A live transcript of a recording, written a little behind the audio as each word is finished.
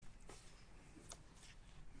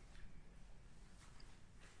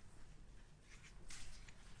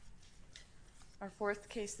Our fourth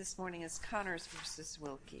case this morning is Connors v.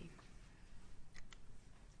 Wilkie.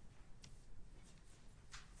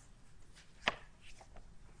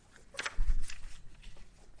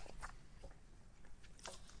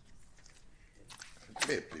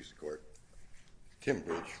 May it please the court. Tim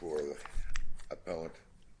Bridge for the appellant,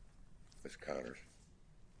 Ms. Connors.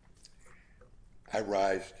 I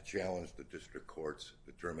rise to challenge the district court's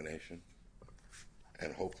determination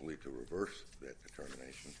and hopefully to reverse that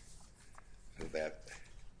determination, that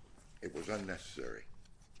it was unnecessary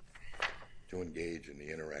to engage in the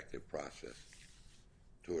interactive process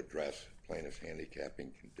to address plaintiff's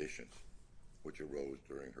handicapping conditions which arose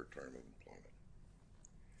during her term of employment.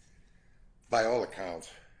 By all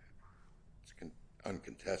accounts, it's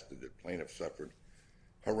uncontested that plaintiff suffered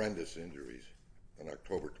horrendous injuries on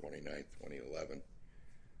October 29, 2011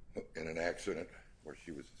 in an accident where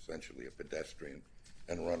she was essentially a pedestrian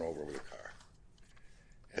and run over with a car.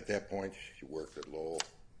 At that point, she worked at Lowell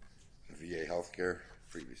VA Healthcare,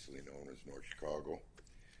 previously known as North Chicago,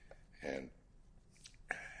 and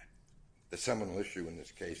the seminal issue in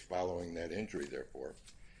this case following that injury, therefore,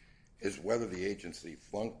 is whether the agency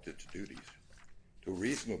flunked its duties to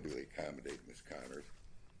reasonably accommodate Ms. Connors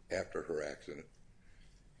after her accident.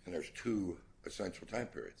 And there's two essential time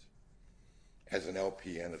periods. As an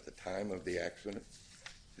LPN at the time of the accident,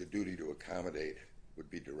 the duty to accommodate would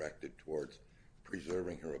be directed towards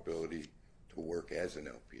preserving her ability to work as an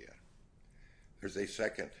LPN. There's a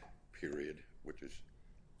second period, which is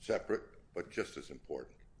separate but just as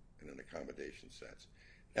important in an accommodation sense.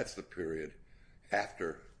 That's the period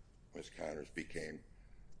after Ms. Connors became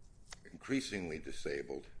increasingly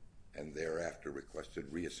disabled and thereafter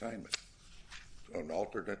requested reassignment to an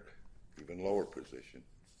alternate, even lower position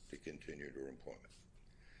to continue her employment.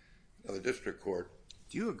 Now, the district court...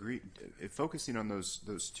 Do you agree, focusing on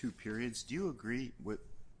those two periods, do you agree with,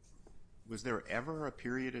 was there ever a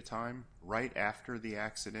period of time right after the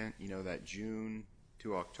accident, that June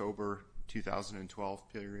to October 2012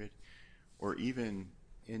 period, or even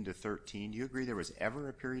into 13, do you agree there was ever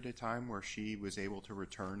a period of time where she was able to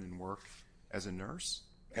return and work as a nurse?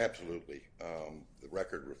 Absolutely. The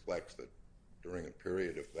record reflects that during a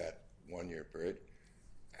period of that 1 year period,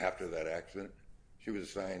 after that accident, she was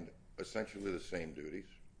assigned essentially the same duties,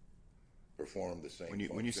 performed the same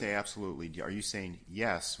functions. When you say absolutely, are you saying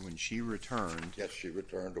yes, when she returned? Yes, she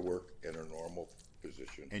returned to work in her normal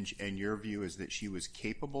position. And your view is that she was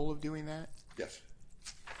capable of doing that? Yes,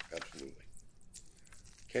 absolutely.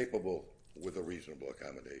 Capable with a reasonable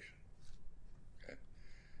accommodation. Okay.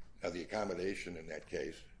 Now, the accommodation in that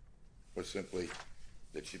case was simply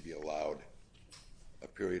that she be allowed a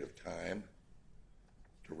period of time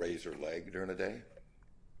to raise her leg during the day,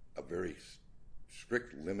 a very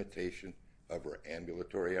strict limitation of her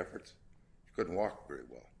ambulatory efforts. She couldn't walk very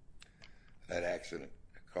well. That accident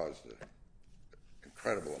caused an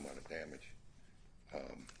incredible amount of damage,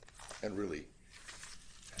 and really,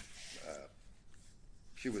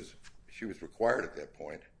 she was required at that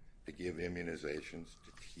point to give immunizations,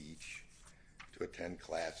 to teach, to attend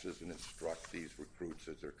classes and instruct these recruits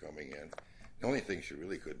as they're coming in. The only thing she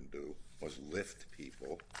really couldn't do was lift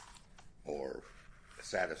people or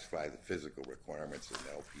satisfy the physical requirements of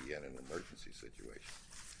an LPN in an emergency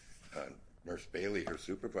situation. Nurse Bailey, her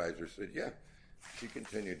supervisor, said, yeah, she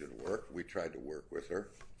continued to work. We tried to work with her.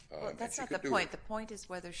 Well, that's not the point. The point is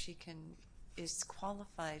whether she is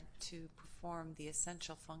qualified to perform the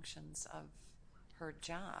essential functions of her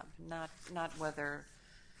job, not whether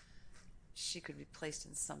she could be placed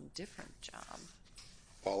in some different job.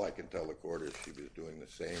 All I can tell the court is she was doing the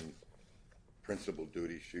same principal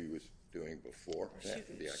duties she was doing before after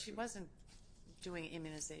the accident. She wasn't doing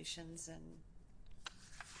immunizations and...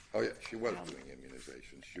 Oh, yeah, she was doing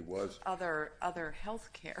immunizations. She was... Other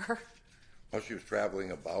health care. Well, she was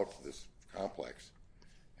traveling about this complex,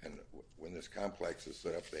 and when this complex is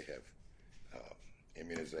set up, they have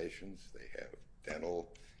immunizations, they have dental,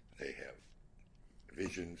 they have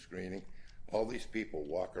vision screening. All these people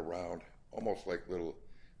walk around almost like little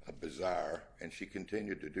bazaar, and she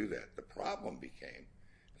continued to do that. The problem became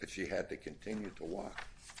that she had to continue to walk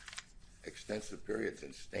extensive periods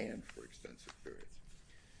and stand for extensive periods.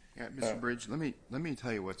 Yeah, Mr. Bridge, let me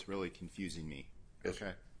tell you what's really confusing me. Yes.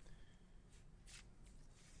 Okay.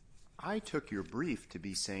 I took your brief to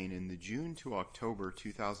be saying in the June to October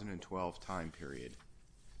 2012 time period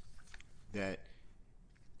that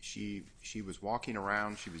she was walking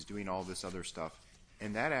around, she was doing all this other stuff,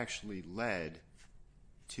 and that actually led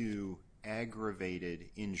to aggravated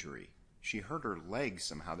injury. She hurt her leg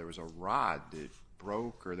somehow. There was a rod that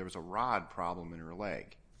broke, or there was a rod problem in her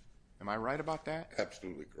leg. Am I right about that?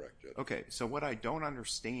 Absolutely correct, Judge. Okay, so what I don't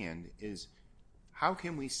understand is how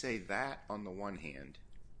can we say that on the one hand,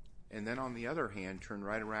 and then on the other hand turn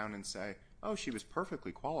right around and say, oh, she was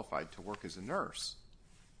perfectly qualified to work as a nurse?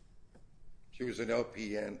 She was an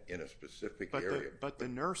LPN in a specific area. But the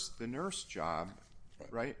nurse job,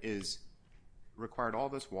 right, is required all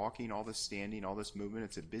this walking, all this standing, all this movement.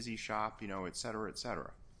 It's a busy shop, et cetera, et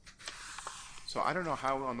cetera. So I don't know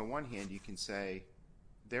how on the one hand you can say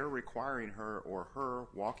they're requiring her or her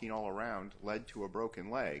walking all around led to a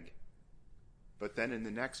broken leg, but then in the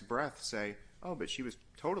next breath say, oh, but she was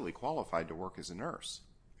totally qualified to work as a nurse.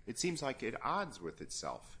 It seems like at odds with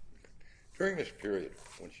itself. During this period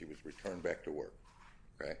when she was returned back to work,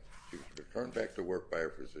 okay, she was returned back to work by her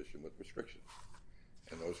physician with restrictions.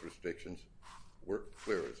 And those restrictions were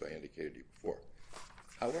clear, as I indicated to you before.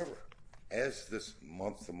 However, as this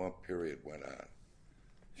month-to-month period went on,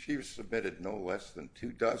 she submitted no less than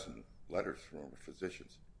 24 letters from her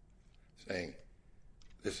physicians saying,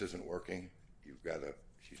 this isn't working,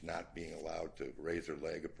 she's not being allowed to raise her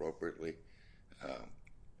leg appropriately.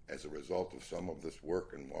 As a result of some of this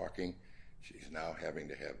work and walking, she's now having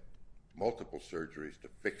to have multiple surgeries to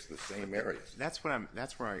fix the same areas.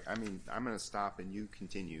 I'm going to stop and you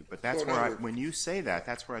continue. But when you say that,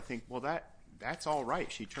 that's where I think, well, that's all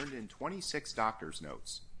right. She turned in 26 doctor's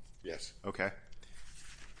notes. Yes. Okay.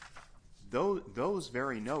 Those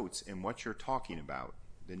very notes and what you're talking about,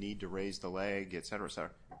 the need to raise the leg, et cetera,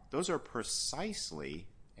 those are precisely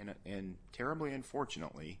and terribly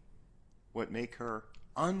unfortunately what make her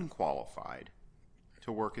unqualified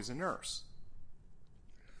to work as a nurse.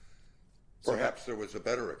 Perhaps there was a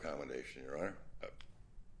better accommodation, Your Honor.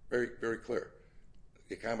 Very, very clear.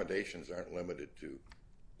 The accommodations aren't limited to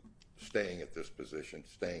staying at this position,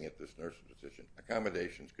 staying at this nurse's position.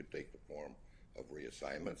 Accommodations could take the form of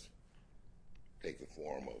reassignments, take the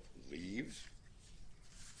form of leaves,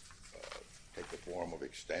 take the form of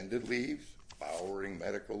extended leaves, powering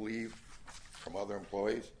medical leave from other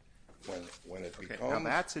employees. When it becomes... Now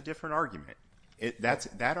that's a different argument.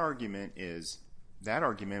 That argument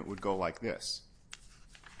would go like this.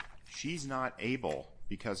 She's not able,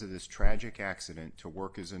 because of this tragic accident, to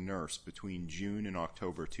work as a nurse between June and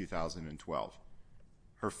October 2012.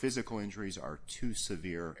 Her physical injuries are too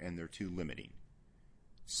severe and they're too limiting.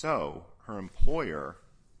 So her employer,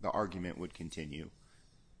 the argument would continue,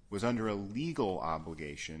 was under a legal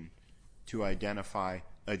obligation to identify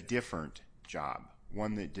a different job,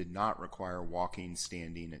 one that did not require walking,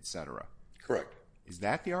 standing, etc. Correct. Is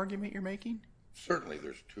that the argument you're making? Certainly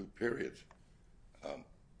there's two periods.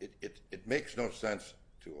 It makes no sense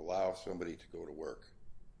to allow somebody to go to work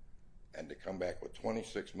and to come back with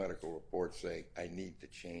 26 medical reports saying, I need to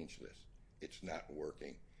change this. It's not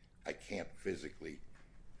working. I can't physically,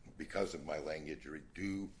 because of my leg injury,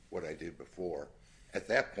 do what I did before. At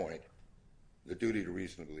that point, the duty to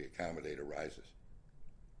reasonably accommodate arises.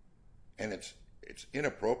 And it's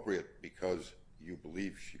inappropriate because you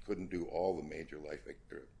believe she couldn't do all the major life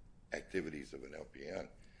activities of an LPN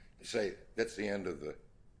to say that's the end of the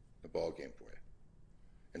ball game for you.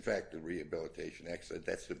 In fact, the Rehabilitation Act said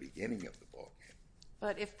that's the beginning of the ball game.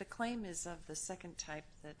 But if the claim is of the second type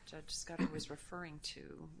that Judge Scudder was referring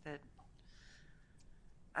to, that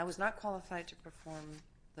I was not qualified to perform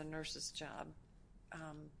the nurse's job,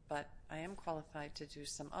 but I am qualified to do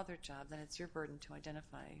some other job, then it's your burden to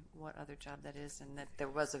identify what other job that is and that there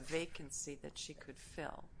was a vacancy that she could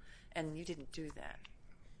fill. And you didn't do that.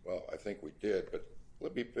 Well, I think we did, but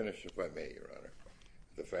let me finish, if I may, Your Honor.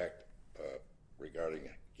 The fact regarding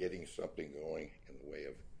getting something going in the way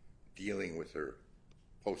of dealing with her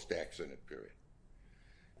post-accident period.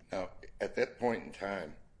 Now, at that point in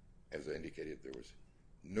time, as I indicated, there was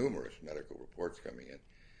numerous medical reports coming in.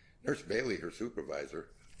 Nurse Bailey, her supervisor,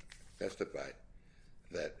 testified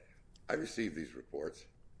that I received these reports,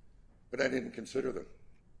 but I didn't consider them.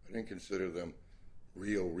 I didn't consider them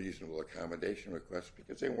real reasonable accommodation requests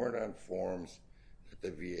because they weren't on forms that the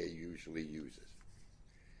VA usually uses.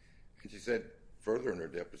 And she said further in her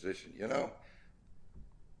deposition,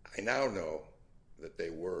 I now know that they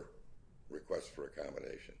were requests for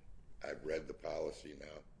accommodation. I've read the policy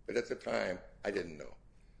now, but at the time, I didn't know.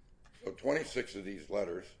 So 26 of these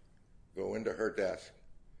letters go into her desk,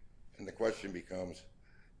 and the question becomes,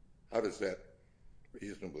 how does that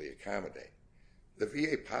reasonably accommodate? The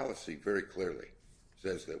VA policy very clearly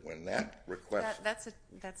says that when that request...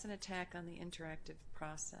 That's an attack on the interactive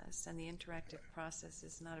process, and the interactive process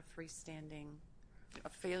is not a freestanding... A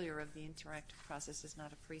failure of the interactive process is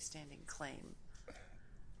not a freestanding claim.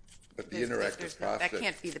 But the interactive process... That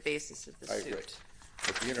can't be the basis of the suit. I agree.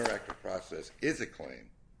 But the interactive process is a claim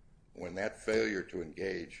when that failure to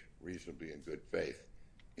engage reasonably in good faith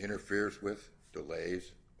interferes with,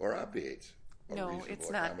 delays, or obviates a No, reasonable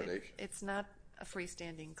it's not. accommodation? It's not a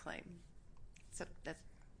freestanding claim. So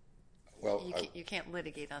Well, you can't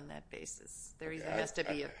litigate on that basis. There either has to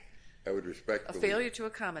be I would respectfully... a failure to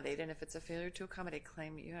accommodate, and if it's a failure to accommodate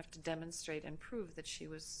claim, you have to demonstrate and prove that she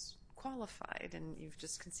was qualified, and you've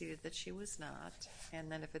just conceded that she was not.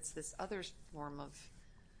 And then if it's this other form of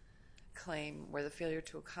claim where the failure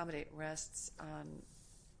to accommodate rests on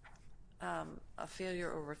a failure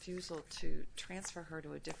or refusal to transfer her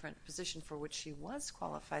to a different position for which she was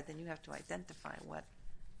qualified, then you have to identify what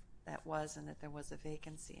that was and that there was a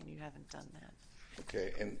vacancy, and you haven't done that.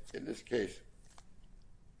 Okay, and in this case,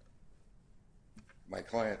 my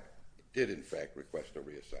client did in fact request a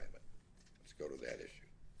reassignment. Let's go to that issue.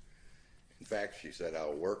 In fact, she said,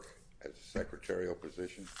 I'll work as a secretarial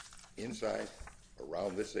position inside,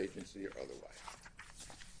 around this agency, or otherwise.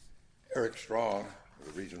 Eric Strong,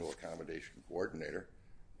 the regional accommodation coordinator,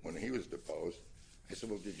 when he was deposed, I said,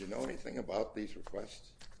 well, did you know anything about these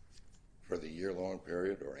requests for the year-long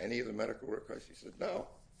period or any of the medical requests? He said, no,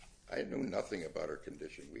 I knew nothing about her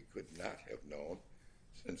condition. We could not have known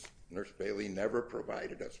since Nurse Bailey never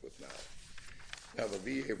provided us with knowledge. Now,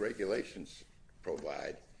 the VA regulations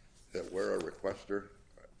provide that where a requester,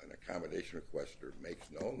 an accommodation requester, makes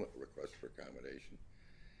known a request for accommodation,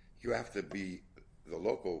 you have to be, the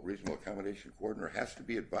local regional accommodation coordinator has to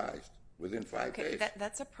be advised within 5 days.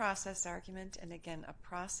 That's a process argument, and again, a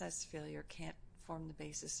process failure can't form the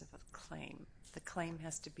basis of a claim. The claim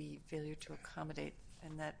has to be failure to accommodate,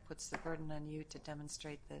 and that puts the burden on you to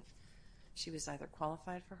demonstrate that she was either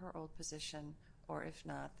qualified for her old position, or if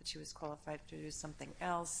not, that she was qualified to do something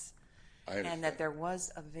else, and that there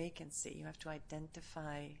was a vacancy. You have to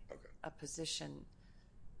identify a position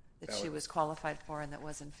that she was qualified for and that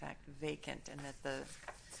was in fact vacant, and that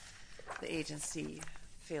the agency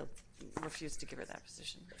refused to give her that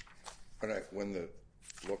position. When the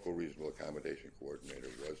local regional accommodation coordinator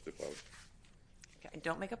was deposed. Okay,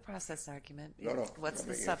 don't make a process argument. No. What's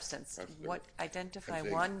the substance? Identify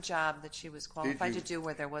one job that she was qualified to do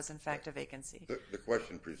where there was in fact a vacancy. The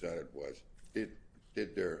question presented was,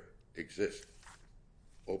 did there exist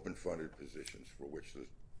open funded positions for which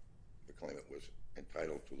the claimant was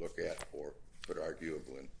entitled to look at or could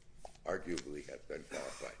arguably have been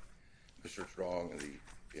qualified? Mr. Strong and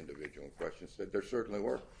the individual in question said there certainly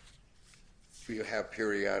were. Do you have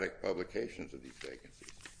periodic publications of these vacancies?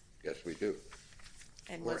 Yes, we do.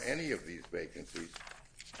 And were any of these vacancies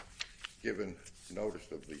given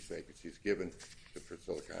notice of these vacancies given to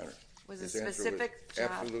Priscilla Connors? Was a specific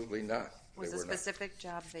job? Absolutely not. Was a specific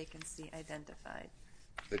job vacancy identified?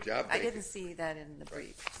 The job I didn't see that in the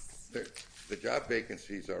briefs. The job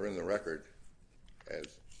vacancies are in the record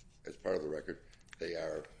as part of the record. They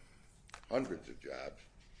are hundreds of jobs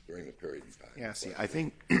during the period of time. Yeah, see, I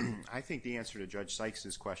think the answer to Judge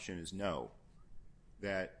Sykes' question is no,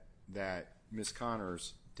 that Ms.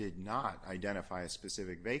 Connors did not identify a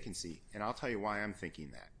specific vacancy, and I'll tell you why I'm thinking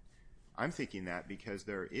that. I'm thinking that because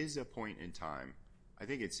there is a point in time, I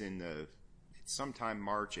think it's sometime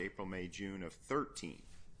March, April, May, June of 13,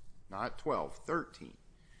 not 12, 13,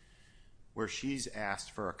 where she's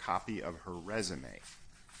asked for a copy of her resume.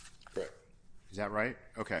 Correct. Is that right?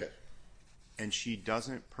 Okay. Yes. And she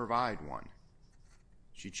doesn't provide one.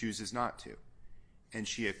 She chooses not to. And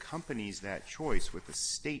she accompanies that choice with a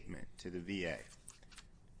statement to the VA.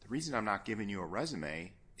 The reason I'm not giving you a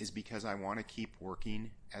resume is because I want to keep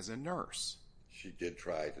working as a nurse. She did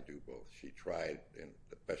try to do both. She tried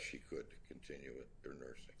the best she could to continue with her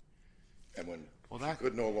nursing. And when she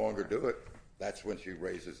could no longer do it, that's when she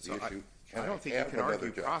raises the issue. I don't think you can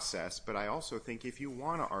argue process, but I also think if you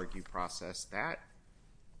want to argue process,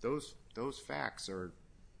 those facts are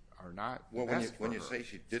not the best for her. When you say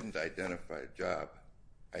she didn't identify a job,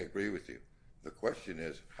 I agree with you. The question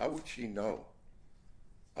is, how would she know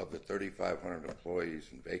of the 3,500 employees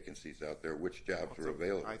and vacancies out there, which jobs are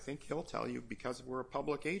available? I think he'll tell you because we're a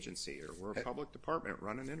public agency or we're a public department,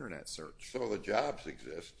 run an internet search. So the jobs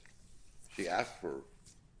exist. She asked for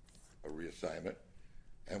a reassignment,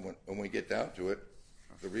 and when we get down to it,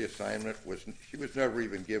 the reassignment she was never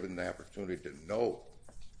even given the opportunity to know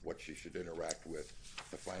what she should interact with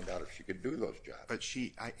to find out if she could do those jobs. But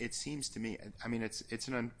it seems to me, I mean,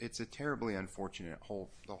 it's a terribly unfortunate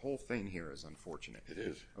the whole thing here is unfortunate. It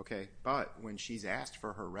is. Okay, but when she's asked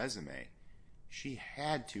for her resume, she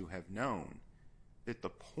had to have known that the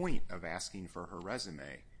point of asking for her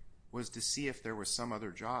resume was to see if there was some other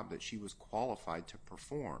job that she was qualified to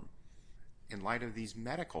perform in light of these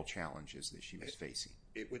medical challenges that she was facing.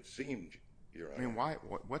 It would seem, Your Honor. I mean,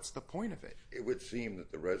 what's the point of it? It would seem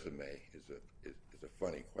that the resume is a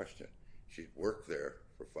funny question. She'd worked there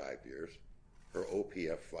for 5 years. Her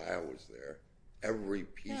OPF file was there. every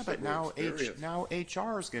piece of her but experience. now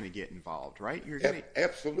HR is going to get involved, right?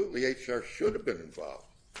 Absolutely, HR should have been involved.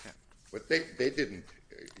 Yeah. But they didn't.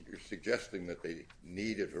 You're suggesting that they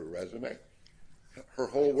needed her resume? Her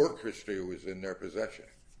whole work history was in their possession.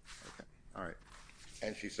 Okay. All right.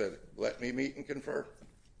 And she said, let me meet and confer.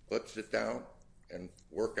 Let's sit down and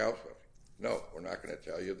work out something. No, we're not going to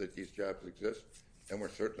tell you that these jobs exist, and we're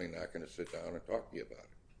certainly not going to sit down and talk to you about it.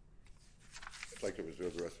 I'd like to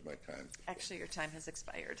reserve the rest of my time. Actually, your time has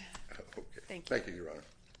expired. Okay. Thank you. Thank you, Your Honor.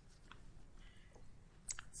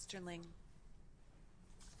 Mr. Ling.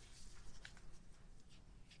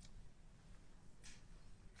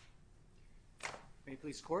 May it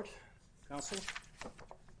please the Court, Counsel.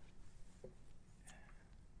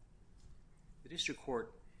 The District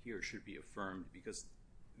Court here should be affirmed because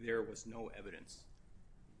there was no evidence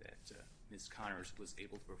that Ms. Connors was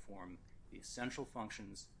able to perform the essential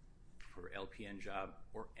functions for her LPN job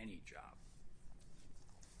or any job.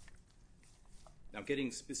 Now,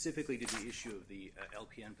 getting specifically to the issue of the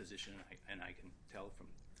LPN position, and I can tell from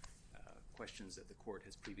questions that the Court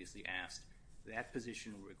has previously asked, that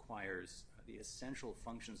position requires, the essential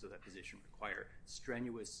functions of that position require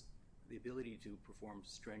the ability to perform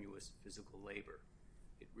strenuous physical labor.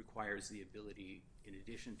 It requires the ability, in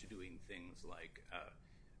addition to doing things like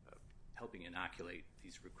helping inoculate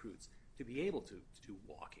these recruits, to be able to do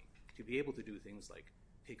walking, to be able to do things like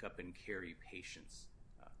pick up and carry patients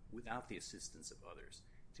without the assistance of others,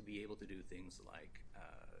 to be able to do things like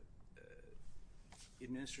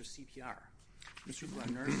administer CPR.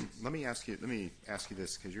 Let me ask you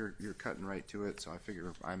this, because you're cutting right to it, so I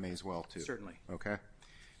figure I may as well too. Certainly. Okay.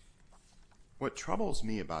 What troubles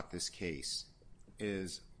me about this case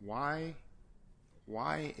is why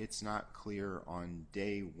it's not clear on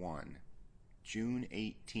day one, June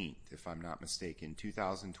 18th, if I'm not mistaken,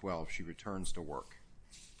 2012, she returns to work.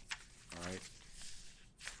 All right.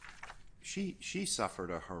 She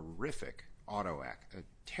suffered a horrific a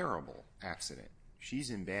terrible accident.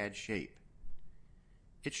 She's in bad shape.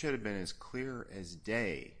 It should have been as clear as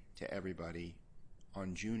day to everybody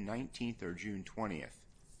on June 19th or June 20th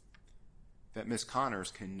that Ms.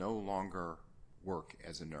 Connors can no longer work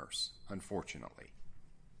as a nurse, unfortunately.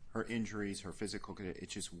 Her injuries, her physical condition,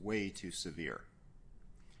 it's just way too severe.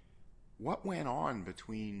 What went on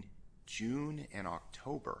between June and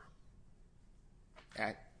October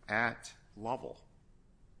at Lovell?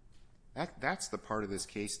 That's the part of this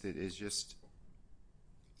case that is just,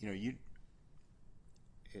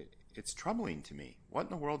 it's troubling to me. What in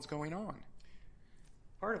the world's going on?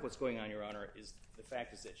 Part of what's going on, Your Honor, is the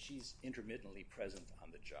fact is that she's intermittently present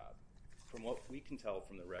on the job. From what we can tell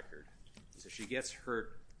from the record, is that she gets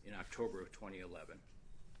hurt in October of 2011,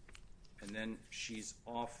 and then she's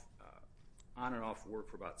off, on and off work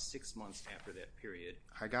for about 6 months after that period.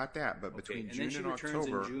 I got that, but between June and October... And then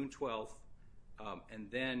she returns in June 12th, and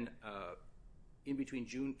then in between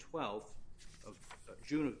June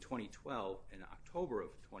of 2012 and October of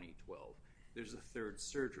 2012, there's a third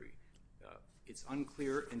surgery. It's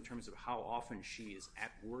unclear in terms of how often she is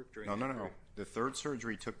at work during that period. No. The third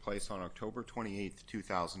surgery took place on October 28th,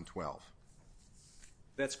 2012.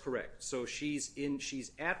 That's correct. So she's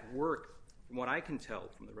at work, from what I can tell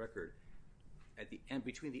from the record,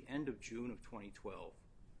 between the end of June of 2012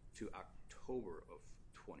 to October of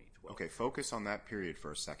 2012. Okay, focus on that period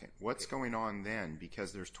for a second. What's going on then?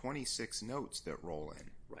 Because there's 26 notes that roll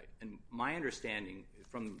in. Right, and my understanding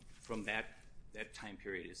from that time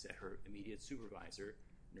period is that her immediate supervisor,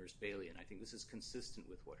 Nurse Bailey, and I think this is consistent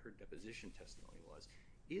with what her deposition testimony was,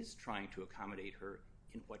 is trying to accommodate her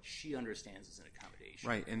in what she understands as an accommodation.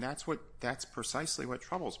 Right, and that's precisely what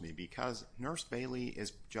troubles me, because Nurse Bailey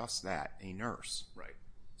is just that, a nurse. Right.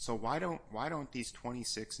 So why don't these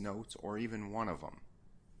 26 notes, or even one of them,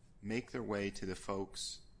 make their way to the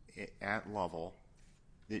folks at Lovell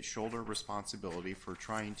that shoulder responsibility for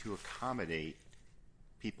trying to accommodate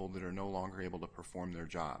people that are no longer able to perform their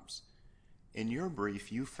jobs? In your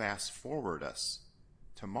brief, you fast forward us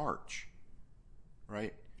to March,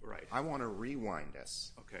 right? Right. I want to rewind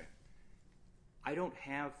us. Okay. I don't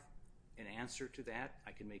have an answer to that.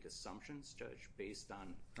 I can make assumptions, Judge, based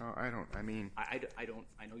on... No, I don't. I mean... I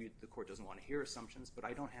know the court doesn't want to hear assumptions, but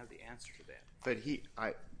I don't have the answer to that. But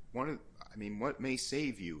what may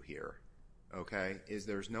save you here, okay, is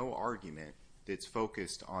there's no argument that's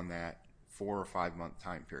focused on that 4 or 5 month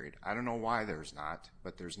time period. I don't know why there's not,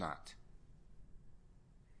 but there's not.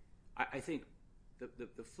 I think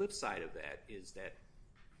the flip side of that is that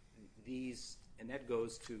these, and that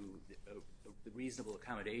goes to the reasonable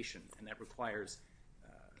accommodation, and that requires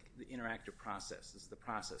the interactive process. This is the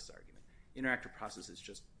process argument. Interactive process is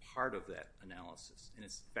just part of that analysis, and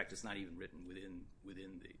in fact, it's not even written within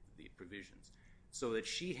the provisions. So that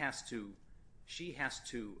she has to show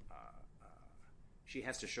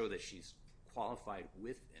that she's qualified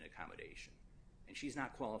with an accommodation, and she's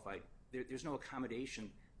not qualified. There's no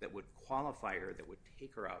accommodation that would qualify her, that would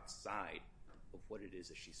take her outside of what it is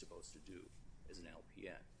that she's supposed to do as an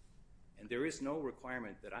LPN. And there is no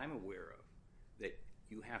requirement that I'm aware of that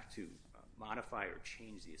you have to modify or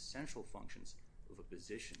change the essential functions of a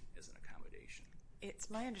position as an accommodation. It's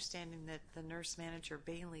my understanding that the nurse manager,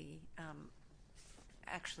 Bailey,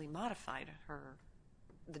 actually modified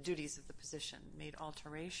the duties of the position, made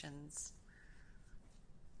alterations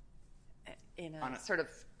in a sort of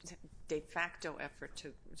de facto effort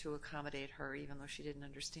to accommodate her, even though she didn't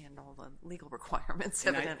understand all the legal requirements,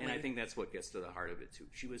 evidently. And I think that's what gets to the heart of it, too.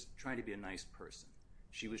 She was trying to be a nice person.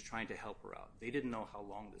 She was trying to help her out. They didn't know how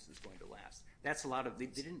long this was going to last. That's a lot of,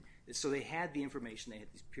 so they had the information. They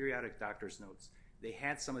had these periodic doctor's notes. They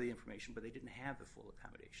had some of the information, but they didn't have the full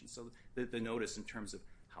accommodation. So the notice in terms of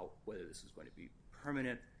whether this was going to be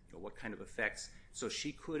permanent, what kind of effects. So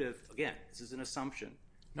she could have, again, this is an assumption.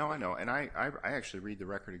 No, I know, and I actually read the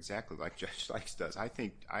record exactly like Judge Sykes does. I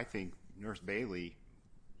think Nurse Bailey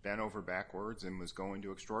bent over backwards and was going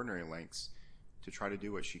to extraordinary lengths to try to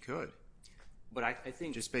do what she could. But I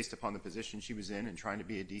think just based upon the position she was in and trying to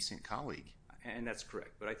be a decent colleague. And that's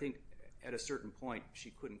correct. But I think at a certain point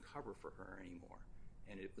she couldn't cover for her anymore,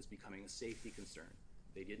 and it was becoming a safety concern.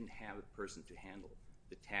 They didn't have a person to handle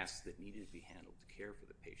the tasks that needed to be handled to care for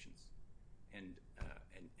the patients. And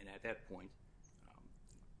at that point,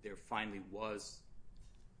 there finally was,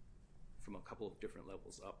 from a couple of different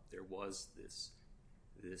levels up, there was this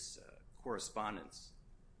correspondence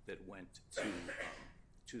that went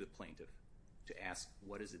to the plaintiff to ask,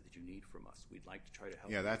 what is it that you need from us? We'd like to try to help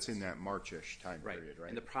you. Yeah, that's in that March-ish time period, right?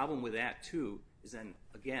 And the problem with that, too, is then,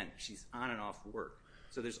 again, she's on and off work.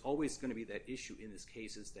 So there's always going to be that issue in this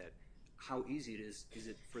case is that how easy it is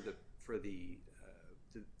it for the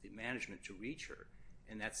management to reach her.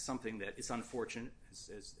 And that's something that is unfortunate,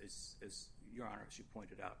 as Your Honor, as you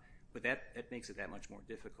pointed out. But that makes it that much more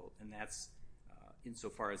difficult. And that's,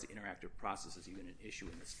 insofar as the interactive process is even an issue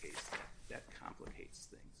in this case, that complicates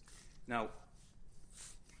things. Now,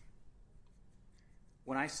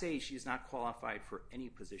 when I say she's not qualified for any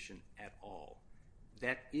position at all,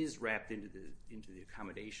 that is wrapped into the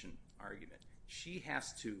accommodation argument. She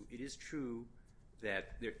has to, it is true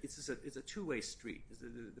that it's a two-way street.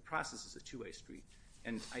 The process is a two-way street.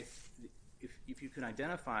 And if you can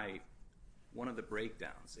identify one of the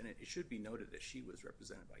breakdowns, and it should be noted that she was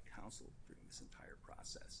represented by counsel during this entire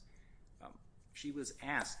process, she was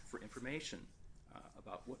asked for information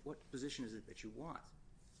about what position is it that you want.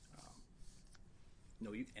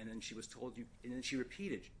 And then she was told, and then she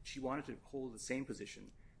repeated, she wanted to hold the same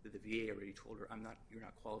position that the VA already told her, you're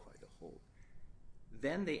not qualified to hold.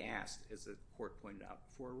 Then they asked, as the court pointed out,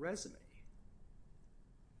 for a resume.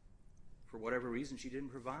 For whatever reason, she didn't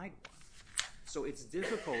provide one. So it's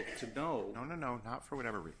difficult to know. No, not for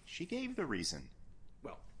whatever reason. She gave the reason.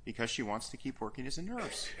 Well, because she wants to keep working as a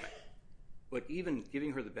nurse. But even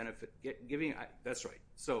giving her the benefit, that's right.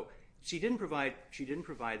 So she didn't provide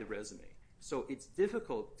the resume. So it's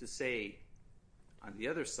difficult to say on the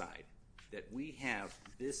other side that we have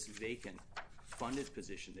this vacant funded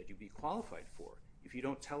position that you'd be qualified for if you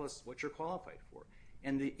don't tell us what you're qualified for.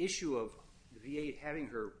 And the issue of the VA having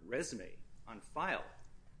her resume on file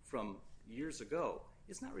from years ago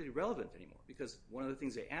is not really relevant anymore, because one of the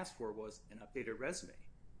things they asked for was an updated resume.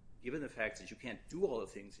 Given the fact that you can't do all the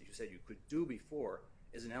things that you said you could do before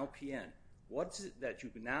as an LPN, what is it that you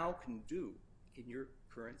now can do in your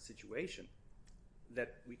current situation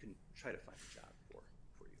that we can try to find a job for you?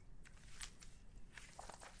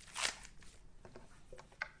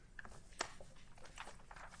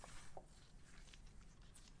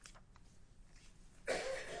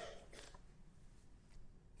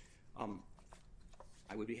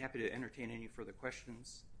 I would be happy to entertain any further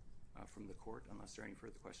questions from the court. Unless there are any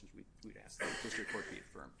further questions, we'd ask that the district court be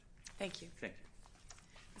affirmed. Thank you. Thank you.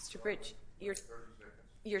 Mr. Bridge,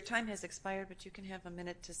 your time has expired, but you can have a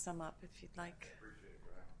minute to sum up if you'd like. I appreciate it,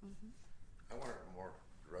 Brian. I want to more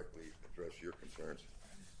directly address your concerns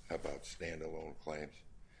about standalone claims.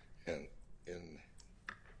 And in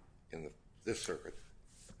this circuit,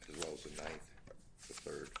 as well as the Ninth, the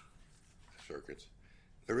Third circuits,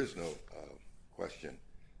 there is no question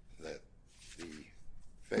that the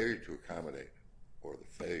failure to accommodate or the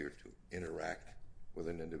failure to interact with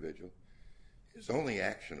an individual is only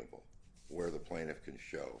actionable where the plaintiff can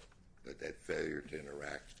show that failure to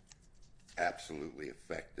interact absolutely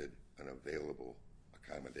affected an available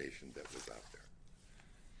accommodation that was out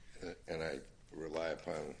there. And I rely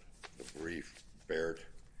upon the brief Barrett,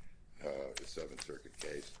 the Seventh Circuit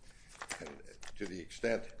case, and to the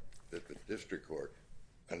extent that the district court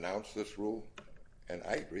announced this rule, and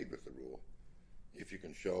I agreed with the rule, if you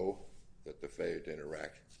can show that the failure to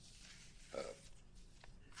interact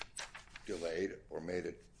delayed or made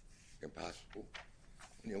it impossible.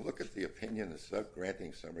 When you look at the opinion of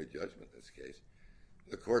granting summary judgment in this case,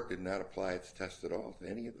 the court did not apply its test at all to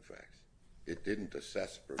any of the facts. It didn't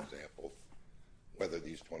assess, for example, whether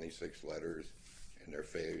these 26 letters and their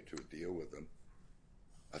failure to deal with them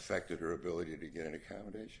affected her ability to get an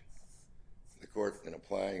accommodation. The court, in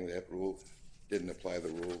applying that rule, didn't apply the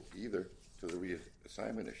rule either to the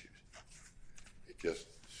reassignment issues. It just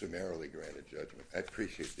summarily granted judgment. I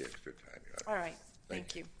appreciate the extra time, Your Honor. All right.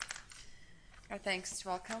 Thank you. Our thanks to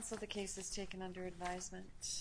all counsel. The case is taken under advisement.